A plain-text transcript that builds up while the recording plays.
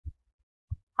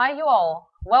Hi you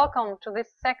all, welcome to this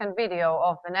second video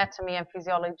of anatomy and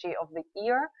physiology of the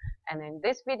ear, and in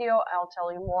this video I'll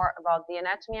tell you more about the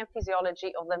anatomy and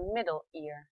physiology of the middle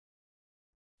ear.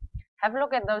 Have a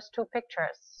look at those two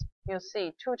pictures. You'll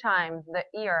see two times the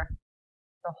ear,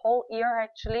 the whole ear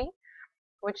actually,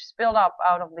 which is built up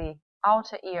out of the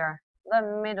outer ear,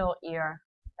 the middle ear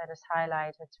that is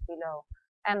highlighted below,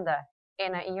 and the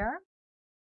inner ear.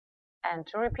 And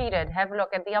to repeat it, have a look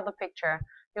at the other picture.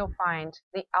 You'll find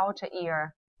the outer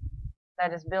ear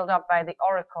that is built up by the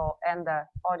auricle and the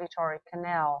auditory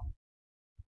canal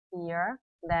here.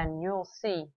 Then you'll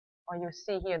see, or you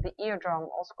see here, the eardrum,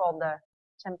 also called the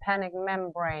tympanic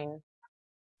membrane,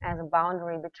 as a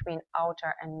boundary between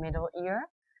outer and middle ear.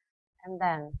 And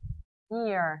then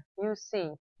here you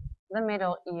see the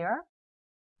middle ear,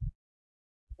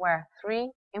 where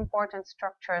three important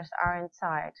structures are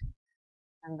inside.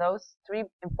 And those three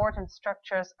important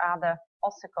structures are the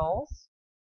ossicles,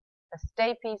 the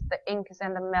stapes, the incus,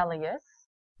 and the malleus.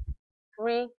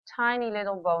 Three tiny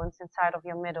little bones inside of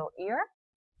your middle ear.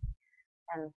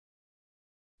 And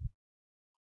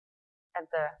at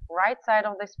the right side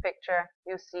of this picture,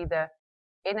 you see the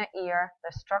inner ear,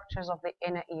 the structures of the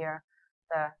inner ear,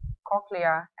 the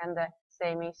cochlea, and the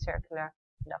semicircular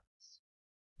ducts.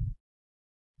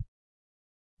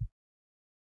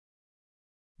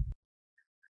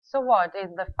 So what is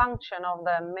the function of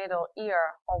the middle ear,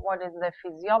 or what is the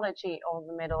physiology of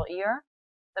the middle ear?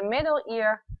 The middle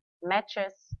ear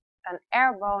matches an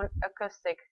airborne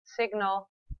acoustic signal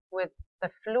with the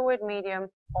fluid medium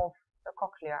of the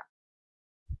cochlea.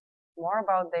 More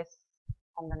about this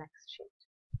on the next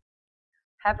sheet.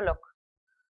 Have a look.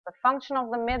 The function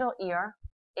of the middle ear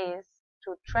is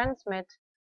to transmit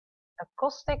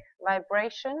acoustic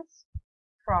vibrations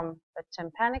from the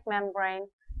tympanic membrane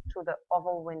to the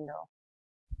oval window.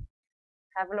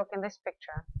 Have a look in this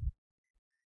picture.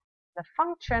 The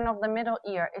function of the middle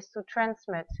ear is to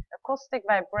transmit acoustic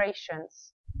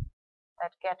vibrations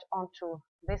that get onto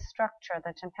this structure,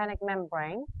 the tympanic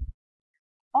membrane,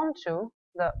 onto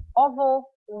the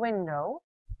oval window,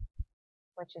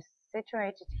 which is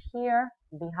situated here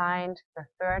behind the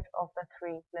third of the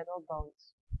three little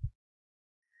bones.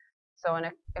 So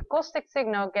an acoustic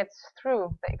signal gets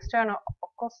through the external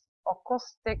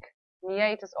acoustic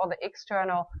meatus, or the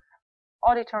external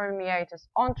auditory meatus,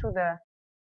 onto the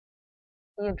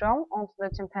eardrum, onto the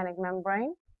tympanic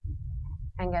membrane,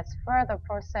 and gets further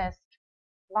processed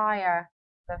via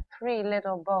the three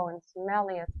little bones,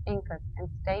 malleus, incus, and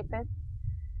stapes,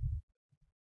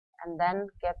 and then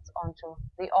gets onto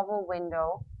the oval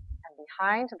window, and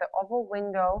behind the oval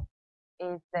window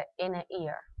is the inner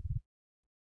ear.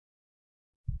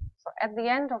 So at the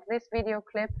end of this video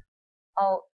clip,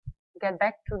 I'll get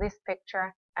back to this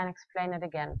picture and explain it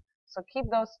again. So keep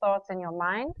those thoughts in your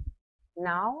mind.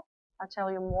 Now I'll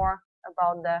tell you more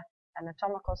about the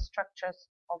anatomical structures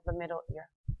of the middle ear.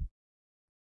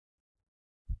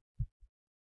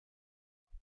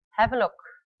 Have a look.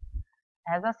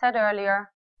 As I said earlier,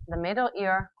 the middle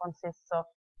ear consists of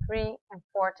three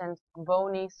important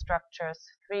bony structures,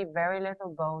 three very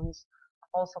little bones,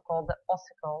 also called the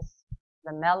ossicles,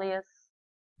 the malleus,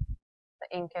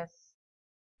 the incus,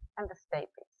 and the stapes.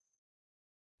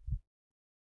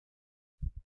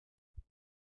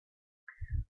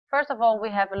 First of all, we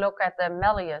have a look at the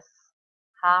malleus,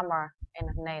 hamer in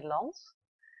het Nederlands.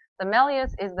 The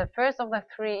malleus is the first of the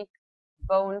three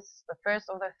bones, the first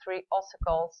of the three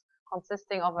ossicles,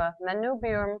 consisting of a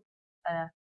manubrium, a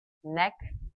neck,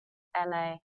 and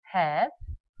a head.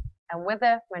 And with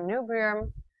the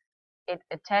manubrium, it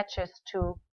attaches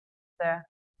to the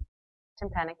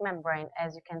tympanic membrane,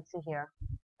 as you can see here.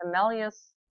 The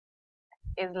malleus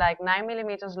is like 9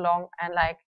 millimeters long and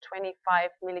like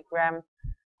 25 milligrams.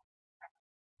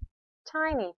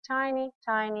 Tiny, tiny,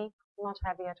 tiny, not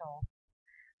heavy at all.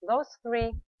 Those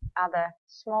three are the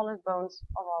smallest bones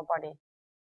of our body.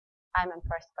 I'm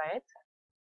impressed by it.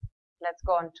 Let's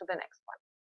go on to the next one.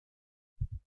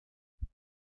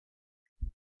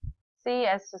 See,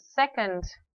 as the second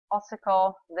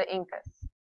ossicle, the incus.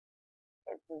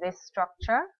 It's this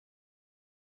structure.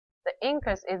 The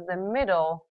incus is the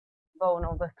middle bone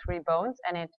of the three bones,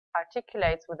 and it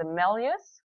articulates with the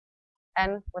malleus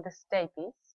and with the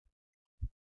stapes.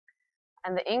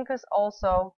 And the incus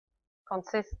also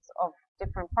consists of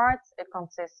different parts. It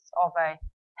consists of a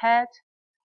head,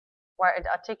 where it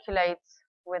articulates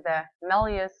with the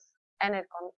malleus, and it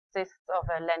consists of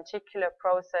a lenticular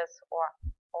process, or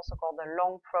also called the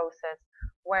long process,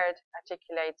 where it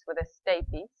articulates with the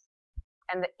stapes.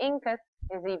 And the incus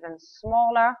is even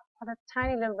smaller, but a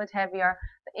tiny little bit heavier.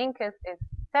 The incus is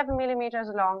 7 millimeters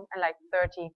long and like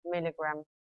 30 milligrams.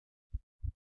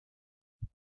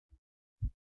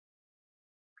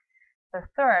 The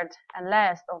third and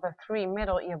last of the three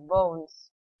middle ear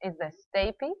bones is the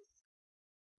stapes.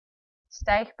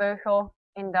 Stijgbeugel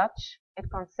in Dutch. It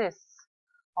consists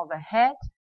of a head,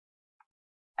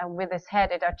 and with this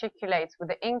head it articulates with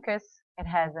the incus. It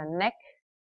has a neck,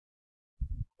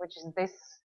 which is this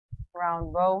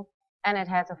round bow, and it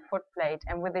has a foot plate,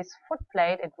 and with this foot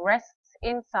plate it rests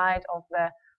inside of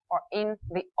in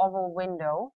the oval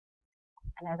window.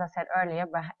 And as I said earlier,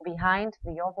 behind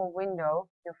the oval window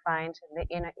you find the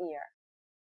inner ear.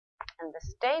 And the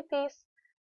stapes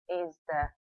is the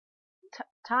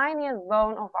tiniest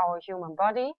bone of our human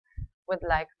body, with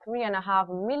like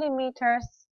 3.5 millimeters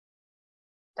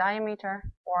diameter,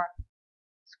 or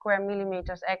square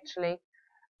millimeters actually,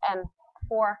 and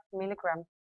 4 milligrams.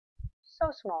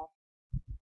 So small.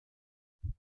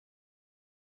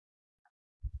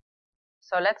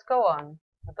 So let's go on.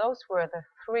 Those were the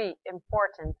three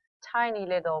important tiny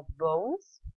little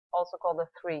bones, also called the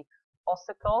three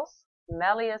ossicles: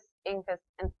 malleus, incus,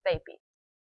 and stapes.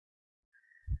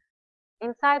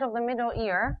 Inside of the middle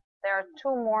ear, there are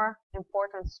two more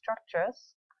important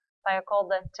structures. They are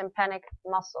called the tympanic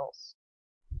muscles.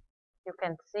 You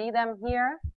can see them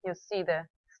here. You see the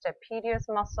stapedius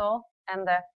muscle and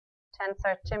the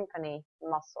tensor tympani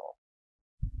muscle.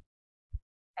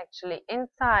 Actually,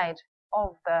 inside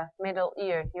of the middle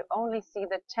ear, you only see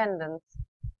the tendons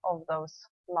of those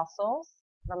muscles.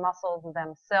 The muscles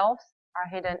themselves are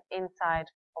hidden inside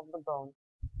of the bone.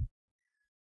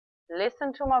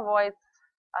 Listen to my voice,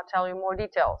 I'll tell you more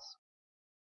details.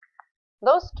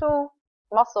 Those two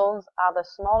muscles are the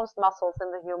smallest muscles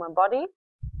in the human body.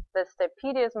 The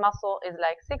stapedius muscle is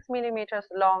like 6 millimeters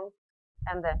long,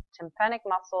 and the tympanic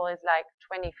muscle is like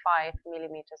 25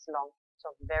 millimeters long, so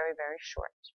very, very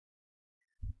short.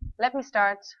 Let me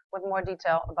start with more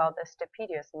detail about the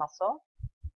stapedius muscle.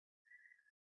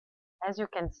 As you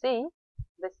can see,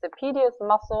 the stapedius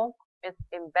muscle is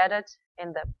embedded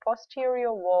in the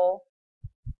posterior wall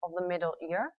of the middle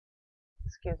ear.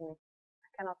 Excuse me, I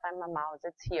cannot find my mouse,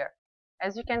 it's here.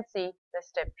 As you can see, the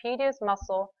stapedius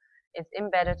muscle is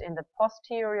embedded in the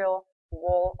posterior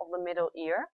wall of the middle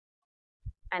ear,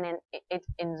 and it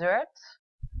inserts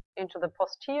into the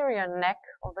posterior neck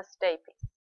of the stapes.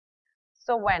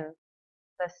 So when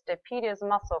the stapedius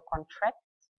muscle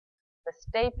contracts, the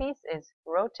stapes is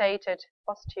rotated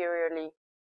posteriorly.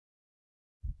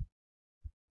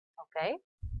 Okay?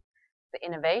 The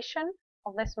innervation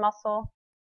of this muscle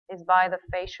is by the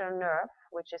facial nerve,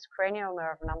 which is cranial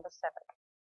nerve number 7.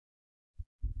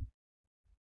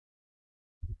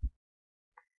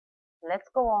 Let's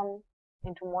go on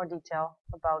into more detail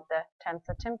about the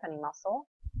tensor tympani muscle.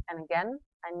 And again,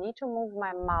 I need to move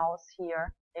my mouse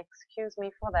here, excuse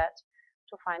me for that,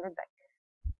 to find it back.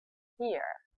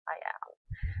 Here I am.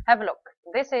 Have a look.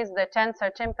 This is the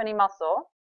tensor tympani muscle.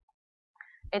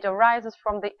 It arises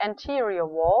from the anterior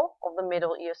wall of the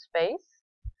middle ear space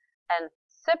and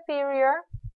superior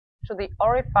to the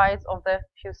orifice of the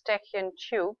Eustachian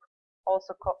tube,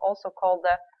 also called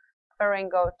the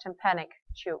pharyngotympanic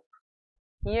tube.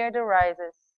 Here it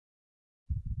arises,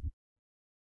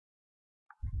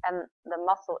 and the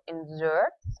muscle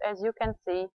inserts, as you can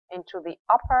see, into the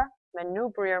upper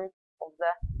manubrium of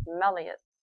the malleus.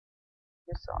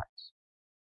 You saw it.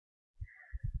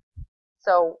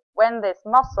 So when this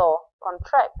muscle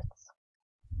contracts,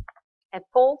 it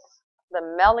pulls the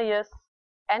malleus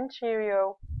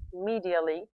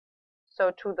anterior-medially,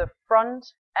 so to the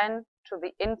front and to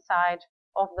the inside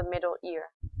of the middle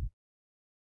ear.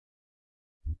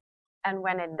 And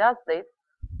when it does this,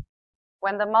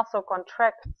 when the muscle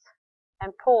contracts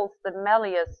and pulls the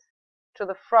malleus to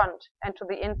the front and to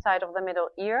the inside of the middle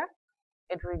ear,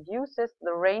 it reduces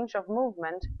the range of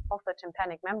movement of the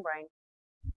tympanic membrane.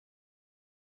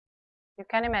 You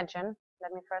can imagine,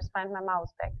 let me first find my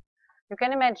mouse back. You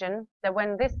can imagine that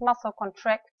when this muscle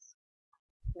contracts,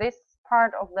 this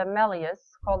part of the malleus,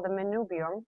 called the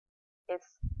manubrium, is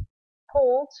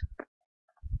pulled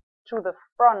to the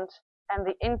front and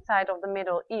the inside of the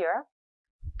middle ear,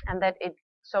 and that it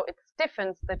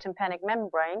stiffens the tympanic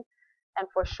membrane, and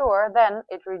for sure then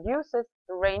it reduces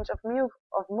the range of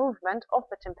movement of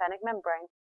the tympanic membrane.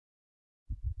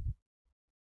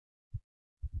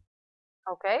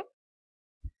 Okay?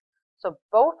 So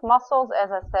both muscles,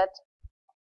 as I said,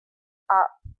 are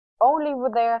only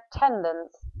with their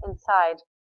tendons inside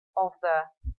of the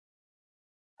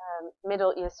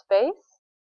middle ear space.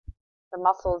 The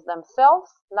muscles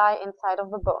themselves lie inside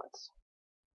of the bones.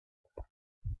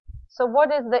 So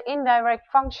what is the indirect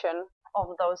function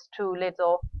of those two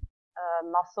little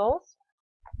muscles?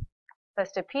 The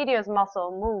stapedius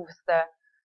muscle moves the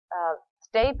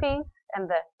stapes, and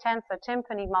the tensor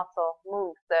tympani muscle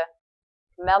moves the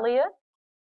malleus.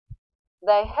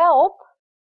 They help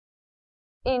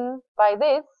in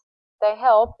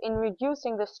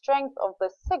reducing the strength of the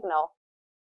signal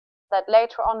that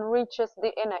later on reaches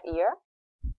the inner ear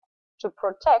to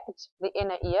protect the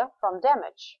inner ear from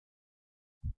damage.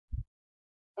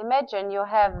 Imagine you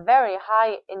have very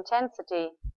high intensity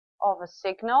of a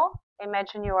signal.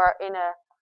 Imagine you are in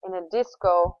a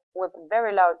disco with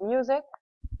very loud music.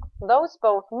 Those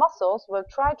both muscles will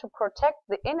try to protect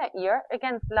the inner ear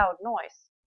against loud noise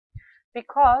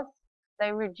because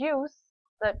they reduce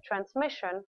the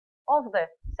transmission of the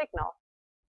signal.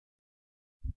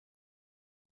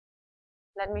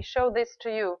 Let me show this to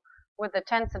you with the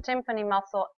tensor tympani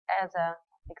muscle as a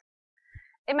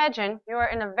imagine you are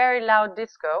in a very loud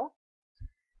disco.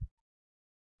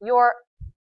 Your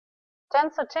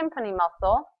tensor tympani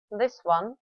muscle, this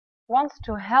one, wants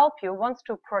to help you, wants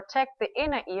to protect the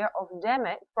inner ear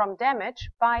from damage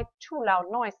by too loud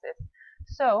noises.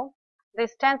 So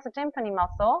this tensor tympani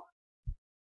muscle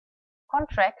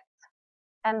contracts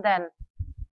and then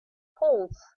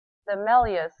pulls the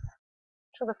malleus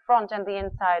to the front and the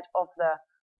inside of the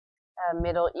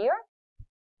middle ear,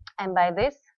 and by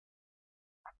this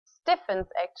stiffens,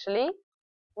 actually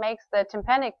makes the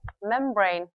tympanic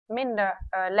membrane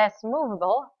less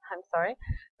movable.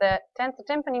 The tensor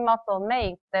tympani muscle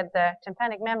makes that the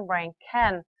tympanic membrane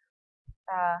can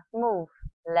move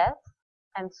less,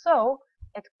 and so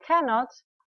it cannot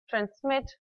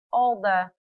transmit all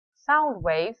the sound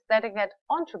waves that get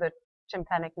onto the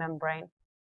tympanic membrane.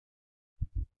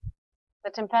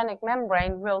 The tympanic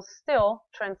membrane will still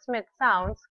transmit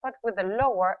sounds, but with a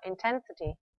lower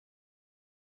intensity.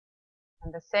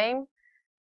 And the same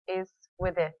is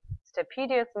with the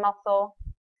stapedius muscle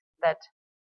that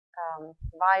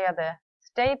via the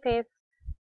stapes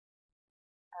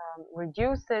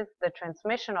reduces the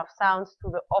transmission of sounds to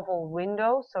the oval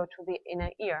window, so to the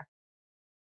inner ear,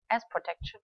 as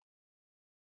protection.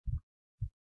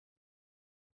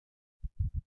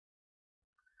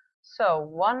 So,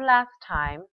 one last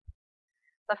time,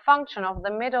 the function of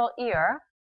the middle ear,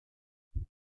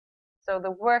 so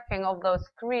the working of those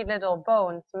three little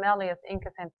bones, malleus,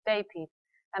 incus, and stapes,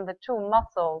 and the two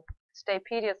muscles,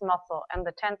 stapedius muscle and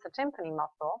the tensor tympani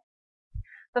muscle,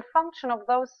 the function of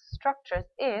those structures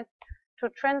is to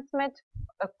transmit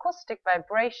acoustic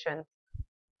vibrations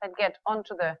that get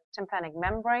onto the tympanic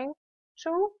membrane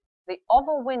to the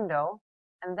oval window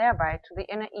and thereby to the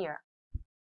inner ear.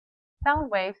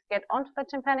 Sound waves get onto the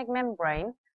tympanic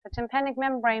membrane. The tympanic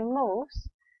membrane moves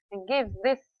and gives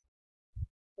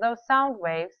those sound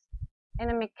waves in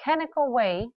a mechanical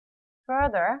way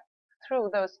further through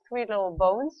those three little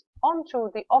bones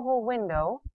onto the oval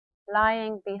window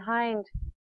lying behind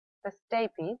the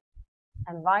stapes,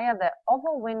 and via the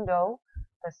oval window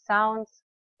the sounds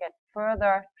get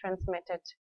further transmitted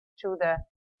to the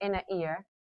inner ear,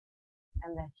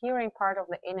 and the hearing part of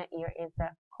the inner ear is the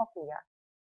cochlea.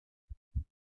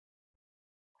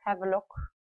 Have a look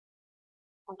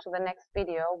onto the next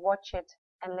video, watch it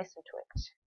and listen to it.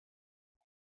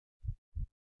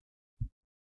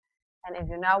 And if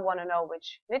you now want to know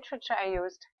which literature I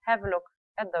used, have a look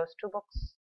at those two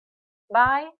books.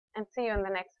 Bye, and see you in the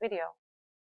next video.